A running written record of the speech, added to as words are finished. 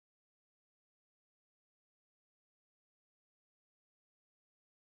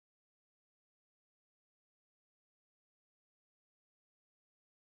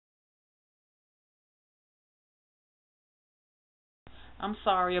I'm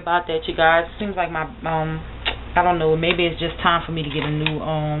sorry about that, you guys. It seems like my I don't know, maybe it's just time for me to get a new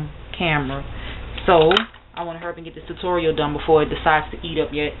camera. So I want to hurry and get this tutorial done before it decides to eat up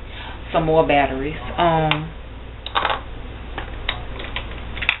yet some more batteries.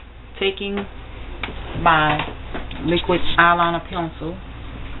 Taking my liquid eyeliner pencil,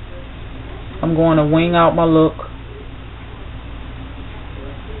 I'm going to wing out my look.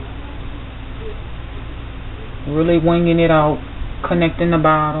 Really winging it out, connecting the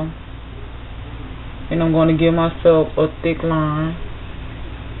bottom. And I'm going to give myself a thick line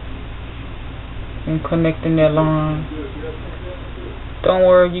and connecting that line. Don't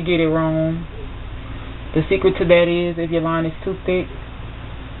worry if you get it wrong. The secret to that is if your line is too thick,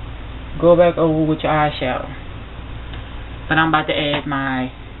 go back over with your eyeshadow. But I'm about to add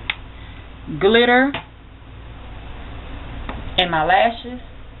my glitter and my lashes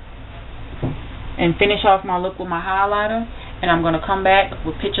and finish off my look with my highlighter. And I'm going to come back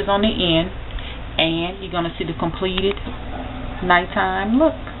with pictures on the end, and you're going to see the completed nighttime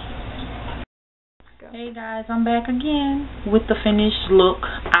look. Hey guys, I'm back again with the finished look,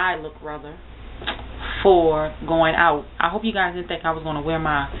 eye look rather, for going out. I hope you guys didn't think I was going to wear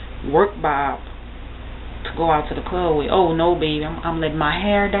my work bob to go out to the club with. Oh no, baby, I'm letting my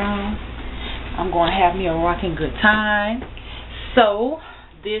hair down. I'm going to have me a rocking good time. So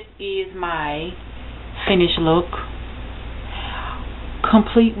this is my finished look,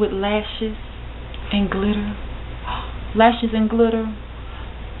 complete with lashes and glitter. Lashes and glitter.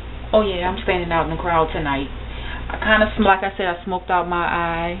 Oh yeah, I'm standing out in the crowd tonight. I kind of, like I said, I smoked out my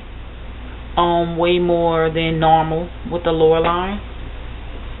eye way more than normal with the lower line.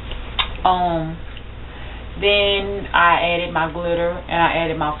 Then I added my glitter and I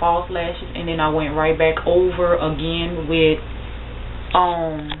added my false lashes, and then I went right back over again with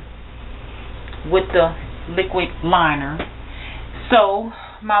the liquid liner. So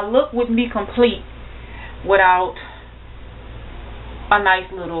my look wouldn't be complete without a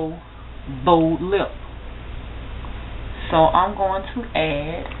nice little bold lip. So I'm going to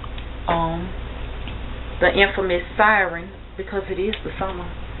add the infamous siren, because it is the summer.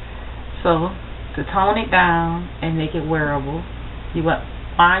 So to tone it down and make it wearable, you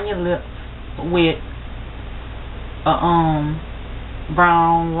line your lips with a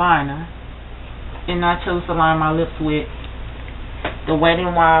brown liner, and I chose to line my lips with the Wet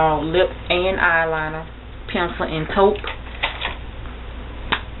n Wild lip and eyeliner pencil in taupe.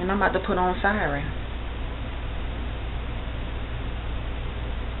 And I'm about to put on siren.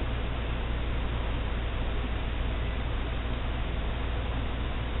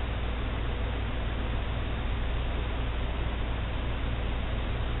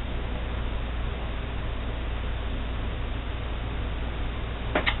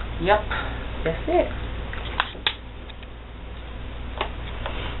 Yep, that's it.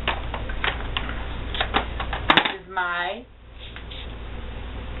 This is my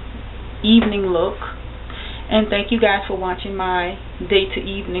evening look, and thank you guys for watching my day to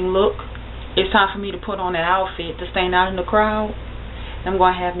evening look. It's time for me to put on that outfit to stand out in the crowd. I'm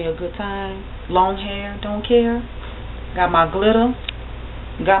going to have me a good time. Long hair, don't care. Got my glitter,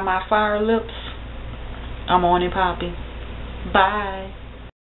 got my fire lips. I'm on and popping. Bye.